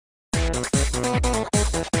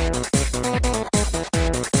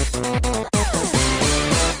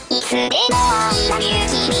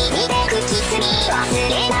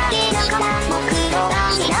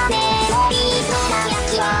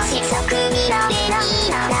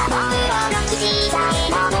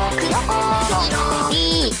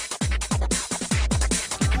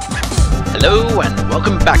Hello and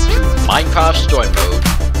welcome back to Minecraft Story Mode.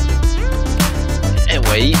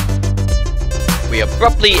 Anyway, we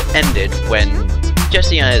abruptly ended when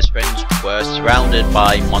Jesse and his friends were surrounded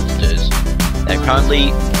by monsters. They're currently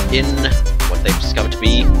in what they've discovered to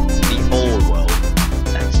be the old world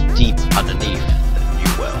that's deep underneath the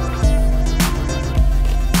new world.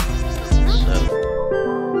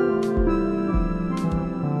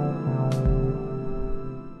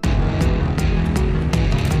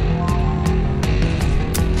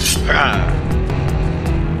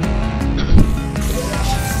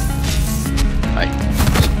 Right,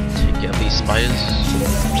 take out these spiders.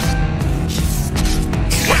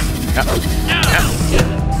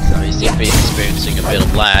 So you seem to be experiencing a bit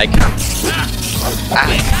of lag.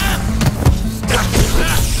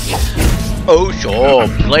 Oh sure,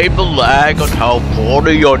 blame the lag on how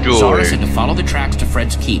poorly you're doing. Zara said to follow the tracks to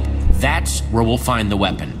Fred's Keep. That's where we'll find the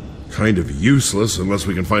weapon. Kind of useless unless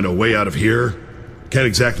we can find a way out of here. Can't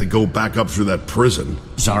exactly go back up through that prison.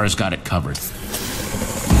 Zara's got it covered.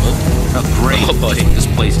 Oh, great. That's what this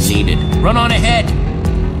place needed. Run on ahead.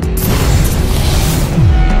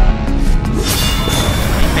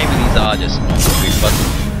 Maybe these are just monsters, but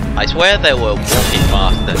I swear they were walking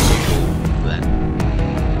faster than usual then.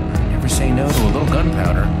 Never say no to a little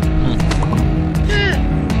gunpowder. Yeah,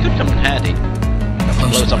 could come in handy.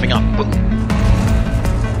 Blow something up.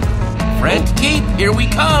 Fred's Keep, here we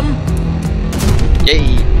come.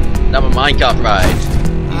 Yay! Another minecart ride.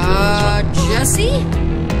 Jesse?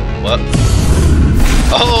 What?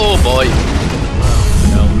 Oh boy!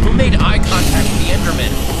 No, who made eye contact with the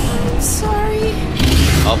Enderman? Sorry.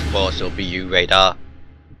 Of course it'll be you, Radar.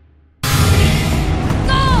 Go!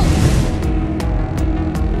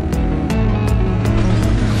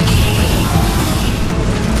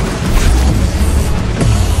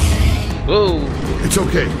 Whoa! It's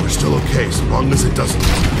okay, we're still okay, so long as it doesn't.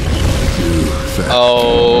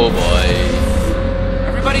 Oh boy.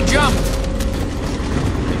 Everybody jump!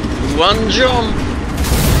 One jump!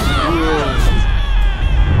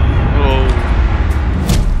 Whoa.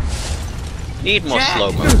 Need more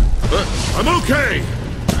slow-mo. I'm okay!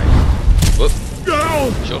 Whoop.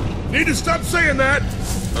 No! Sure. Need to stop saying that!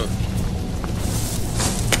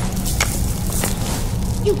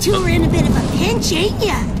 You two are in a bit of a pinch, ain't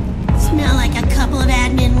ya? Smell like a couple of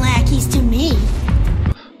admin lackeys to me.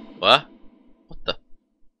 What? What the?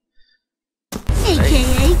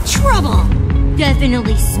 AKA trouble.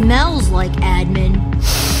 Definitely smells like admin.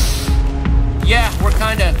 Yeah, we're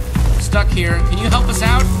kinda stuck here. Can you help us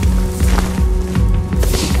out?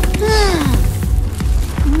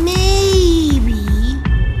 Maybe.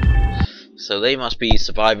 So they must be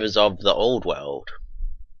survivors of the old world.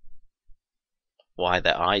 Why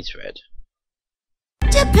their eyes red?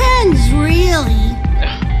 Depends, really.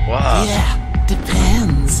 Wow. Yeah,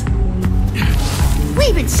 depends.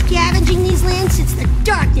 We've been scavenging these lands since the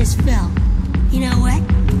darkness fell. You know what?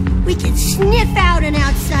 We can sniff out an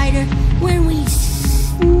outsider when we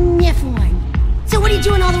sniff one. So what are you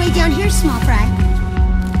doing all the way down here, small fry?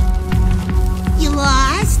 You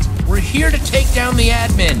lost? We're here to take down the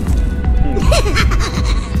admin.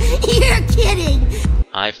 You're kidding.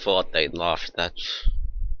 I thought they'd laugh at that.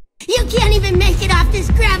 You can't even make it off this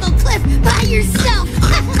gravel cliff by yourself.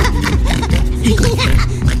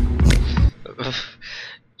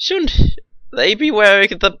 Shouldn't they be wearing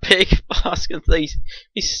the pig mask and they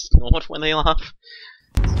snort when they laugh?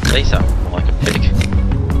 They sound more like a pig.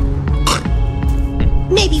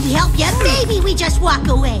 Maybe we help you, maybe we just walk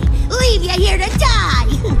away. Leave you here to die.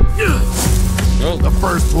 Oh. The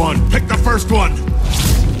first one! Pick the first one!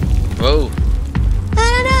 Whoa. I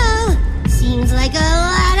don't know. Seems like a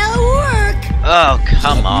lot of work. Oh,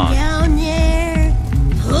 come on. Down there,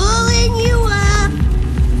 pulling you up.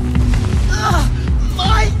 Ugh,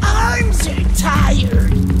 my arms are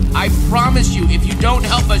tired. I promise you, if you don't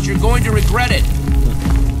help us, you're going to regret it.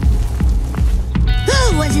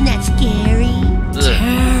 Oh, wasn't that scary? Ugh.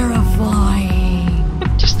 Terrifying.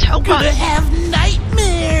 Just help Gonna us. have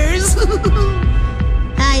nightmares.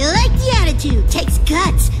 I like the attitude. Takes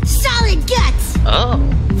guts. Solid guts. Oh.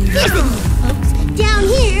 Listen, folks. Down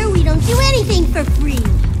here, we don't do anything for free.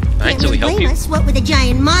 Right, Can't so we really help blame you. us, what with the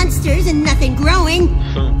giant monsters and nothing growing.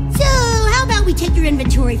 So, how about we take your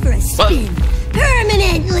inventory for a spin?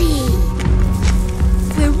 Permanently!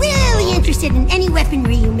 We're really interested in any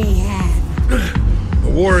weaponry you may have.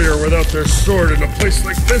 warrior without their sword in a place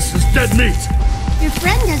like this is dead meat. Your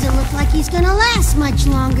friend doesn't look like he's gonna last much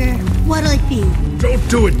longer. What'll it be? Don't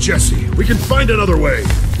do it, Jesse. We can find another way.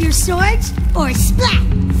 Your swords? Or splat?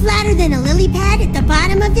 Flatter than a lily pad at the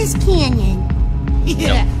bottom of this canyon.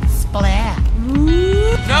 Yeah, splat.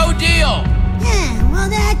 Ooh. No deal! Yeah, well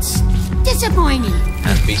that's disappointing.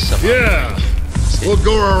 Has to be something. Yeah, we'll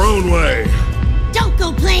go our own way. Don't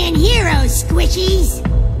go playing heroes, squishies!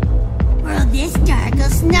 World this dark will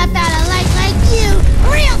snuff out a light like you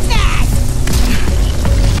real fast!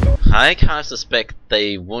 I kinda suspect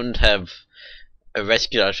they wouldn't have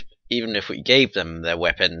rescued us even if we gave them their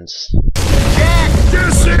weapons. Jack!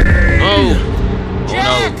 Jesse! Oh!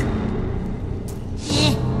 Jack! Oh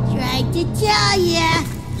Tried to tell ya!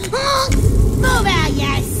 Move out,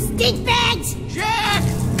 ya stink bags! Jack!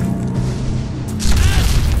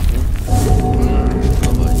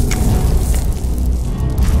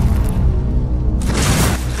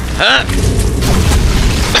 Huh?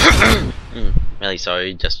 Really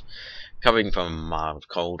sorry, just recovering from a mild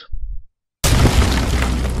cold.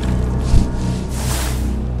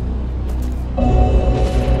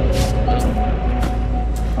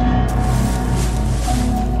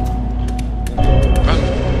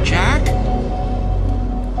 Jack?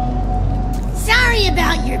 Sorry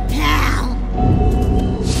about your pal.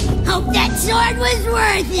 Hope that sword was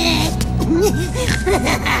worth it.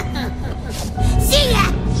 See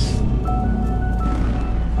ya!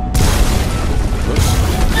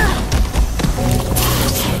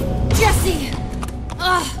 Jesse!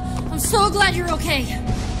 I'm so glad you're okay.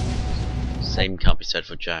 Same can't be said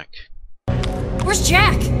for Jack. Where's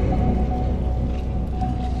Jack?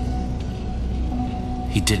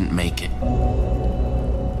 He didn't make it.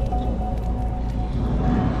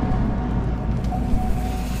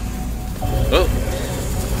 Oh!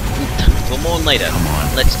 One more later. Come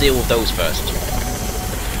on. Let's deal with those first.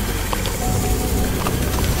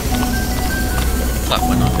 But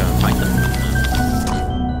we're not gonna fight them.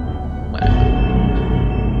 Whatever.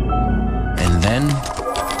 And then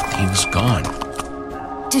he was gone.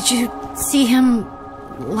 Did you see him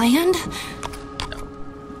land?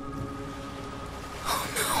 Oh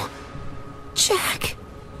no. Jack.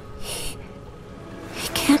 He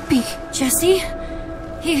can't be. Jesse?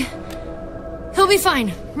 He'll be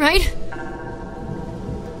fine, right?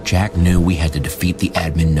 Jack knew we had to defeat the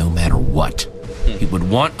admin no matter what. He would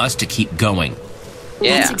want us to keep going.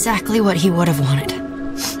 Yeah. That's exactly what he would have wanted.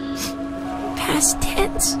 Past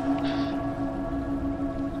tense.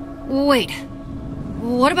 Wait.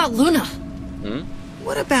 What about Luna?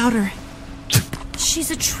 What about her? She's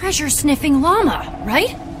a treasure-sniffing llama,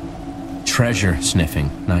 right? Treasure sniffing,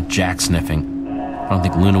 not Jack sniffing. I don't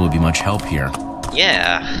think Luna would be much help here.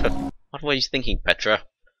 Yeah. What were you thinking, Petra?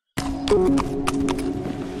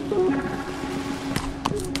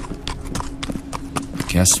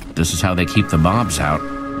 Guess this is how they keep the mobs out.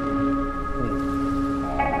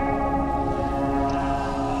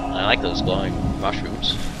 I like those glowing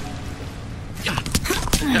mushrooms.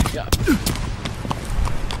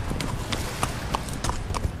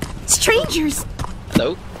 Strangers!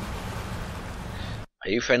 Hello? Are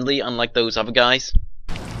you friendly unlike those other guys?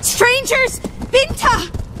 Strangers! Binta!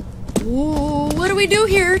 What do we do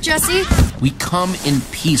here, Jesse? We come in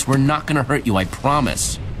peace. We're not gonna hurt you, I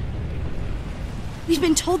promise. We've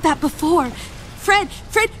been told that before. Fred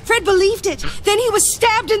believed it. Then he was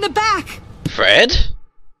stabbed in the back. Fred?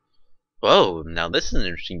 Whoa, now this is an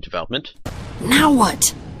interesting development. Now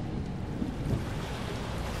what?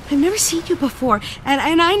 I've never seen you before, and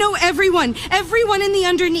I know everyone in the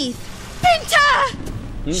underneath. Binta!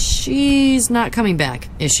 She's not coming back,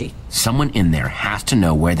 is she? Someone in there has to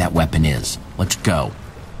know where that weapon is. Let's go.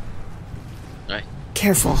 Right.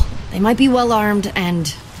 Careful. They might be well armed,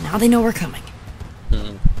 and now they know we're coming.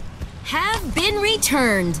 Have been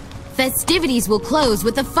returned. Festivities will close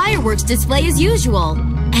with a fireworks display as usual.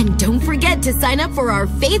 And don't forget to sign up for our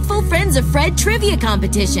Faithful Friends of Fred trivia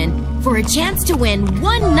competition for a chance to win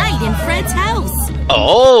one night in Fred's house.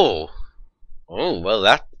 Oh! Oh, well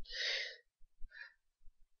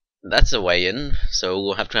that's a way in, so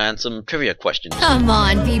we'll have to answer some trivia questions. Come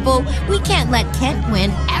on, people. We can't let Kent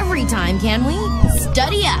win every time, can we?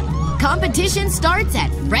 Study up. Competition starts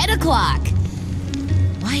at Fred o'clock.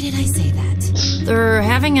 Why did I say that? They're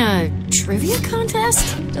having a trivia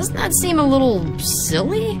contest? Doesn't that seem a little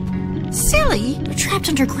silly? Silly? They're trapped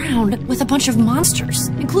underground with a bunch of monsters,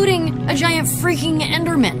 including a giant freaking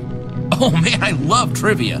Enderman. Oh man, I love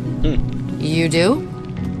trivia. You do?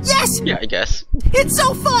 Yes! Yeah, I guess. It's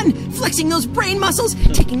so fun! Flexing those brain muscles,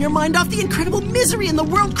 taking your mind off the incredible misery in the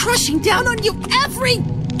world crushing down on you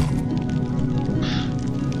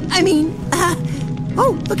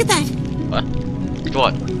Oh, look at that. What?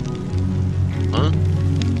 What? Huh?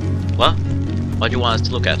 What? What do you want us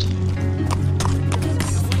to look at?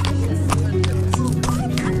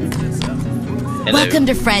 Hello. Welcome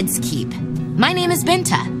to Fred's Keep. My name is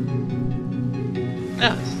Binta.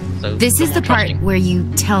 Yeah, so This is the part where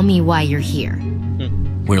you tell me why you're here.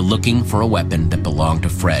 We're looking for a weapon that belonged to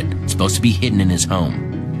Fred. It's supposed to be hidden in his home.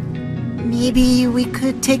 Maybe we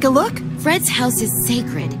could take a look? Fred's house is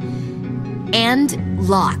sacred and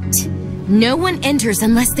locked. No one enters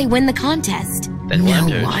unless they win the contest. Then no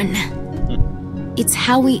we'll enter. one. It's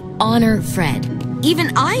how we honor Fred.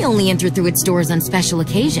 Even I only enter through its doors on special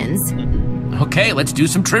occasions. Okay, let's do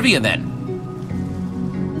some trivia then.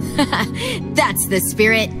 That's the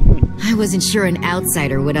spirit. I wasn't sure an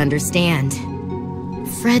outsider would understand.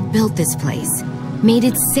 Fred built this place, made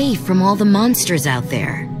it safe from all the monsters out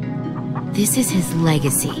there. This is his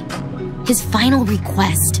legacy, his final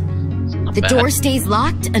request. The door stays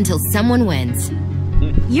locked until someone wins.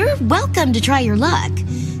 You're welcome to try your luck.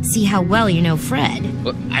 See how well you know Fred.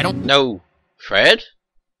 What? I don't know Fred?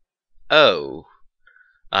 Oh.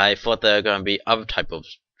 I thought there were going to be other type of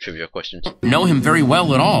trivia questions. Know him very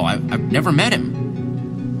well at all. I've never met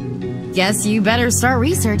him. Guess you better start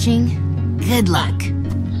researching. Good luck.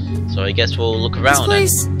 So I guess we'll look around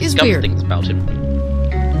place and is discover weird. things about him.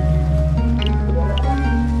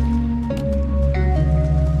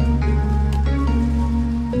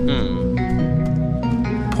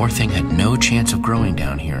 Poor thing had no chance of growing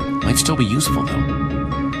down here. Might still be useful though.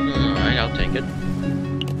 Alright, I'll take it.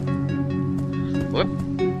 Whoop.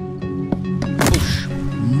 Whoosh.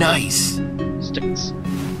 Nice. Sticks.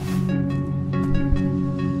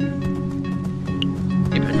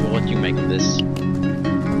 Depending on what you make of this.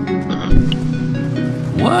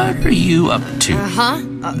 What are you up to?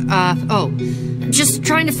 Oh. Just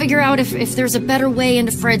trying to figure out if there's a better way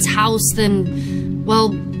into Fred's house than,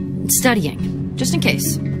 well, studying. Just in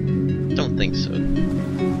case. Don't think so. I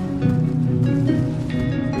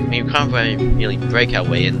mean, you can't really break our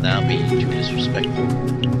way in, that'll be too disrespectful.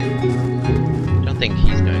 Don't think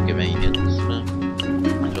he's gonna give any hints, but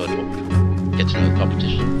I thought we'll get to know the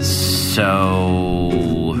competition.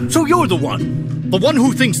 So So you're the one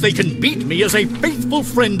who thinks they can beat me as a faithful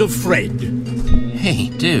friend of Fred. hey,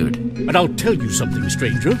 dude. And I'll tell you something,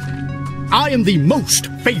 stranger. I am the most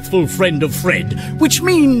faithful friend of Fred, which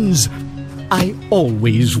means I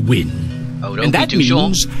always win. Oh, don't and be that too sure.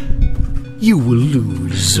 means you will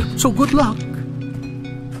lose. So good luck.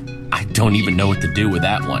 I don't even know what to do with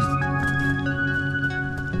that one.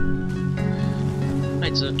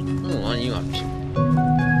 Right, so, what are you up to?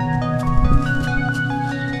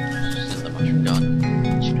 This is the mushroom garden.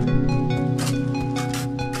 What you doing?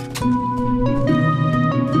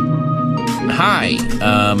 Hi,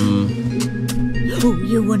 Oh,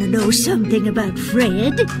 you want to know something about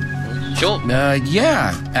Fred? Sure.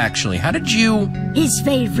 yeah, actually, how did you... His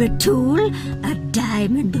favorite tool? A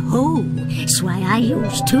diamond hoe. It's why I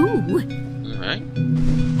use two. Alright.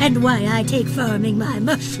 And why I take farming my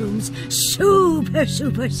mushrooms super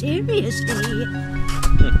seriously.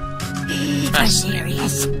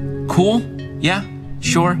 Serious. Cool? Yeah,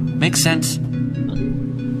 sure, makes sense.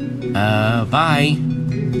 Bye.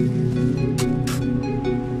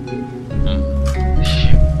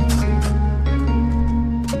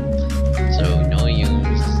 So, no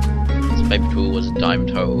use. His favorite tool was a diamond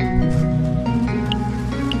hoe.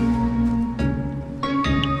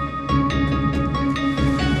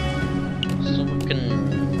 So, what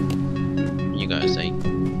can you guys say?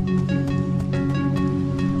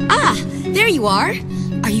 Ah, there you are.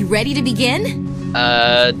 Are you ready to begin?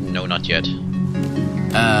 No, not yet.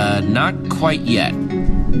 Not quite yet.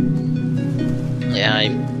 Yeah, I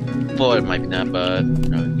thought it might be that, but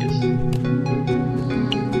no, yes.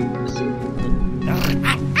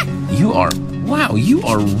 You are... Wow, you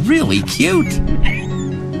are really cute.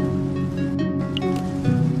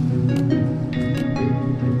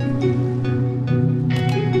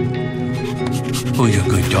 Oh, you're a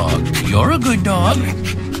good dog. You're a good dog.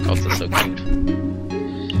 Dogs are so cute.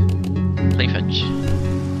 Play fetch.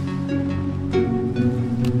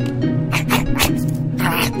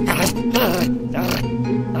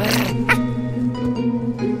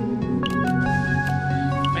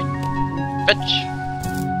 Right. Fetch.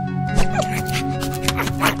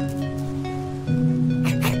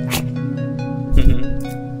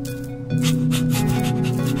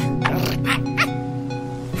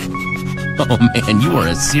 Oh man, you are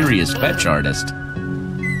a serious fetch artist.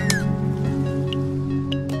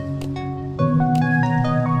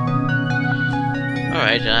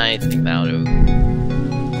 Alright, I think that'll do.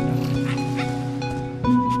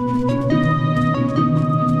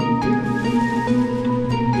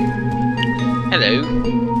 Hello.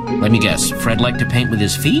 Let me guess, Fred liked to paint with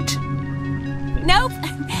his feet? Nope.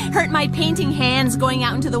 Hurt my painting hands going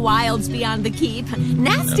out into the wilds beyond the keep.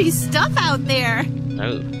 Nasty stuff out there.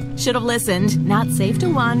 Oh. Should have listened. Not safe to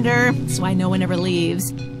wander. That's why no one ever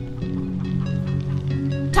leaves.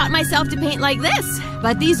 Taught myself to paint like this,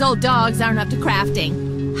 but these old dogs aren't up to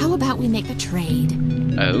crafting. How about we make a trade?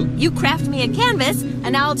 Oh. You craft me a canvas,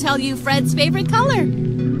 and I'll tell you Fred's favorite color.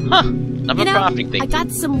 Huh. Another crafting thing. I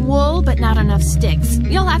got some wool, but not enough sticks.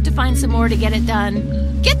 You'll have to find some more to get it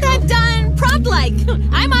done. Get that done, prompt-like.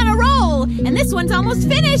 I'm on a roll, and this one's almost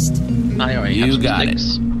finished. I already have You some got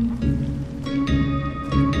sticks.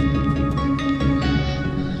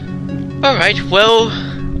 Alright, well,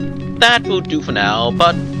 that will do for now,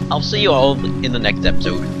 but I'll see you all in the next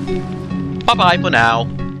episode. Bye-bye for now.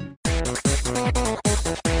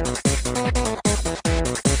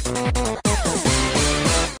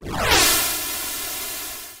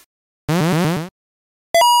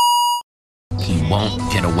 He won't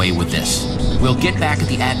get away with this. We'll get back at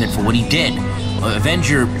the admin for what he did. Avenge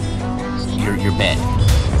your bed.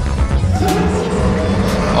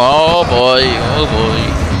 Oh boy, oh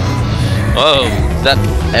boy. Oh, is that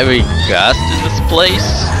every ghast in this place?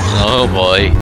 Oh boy.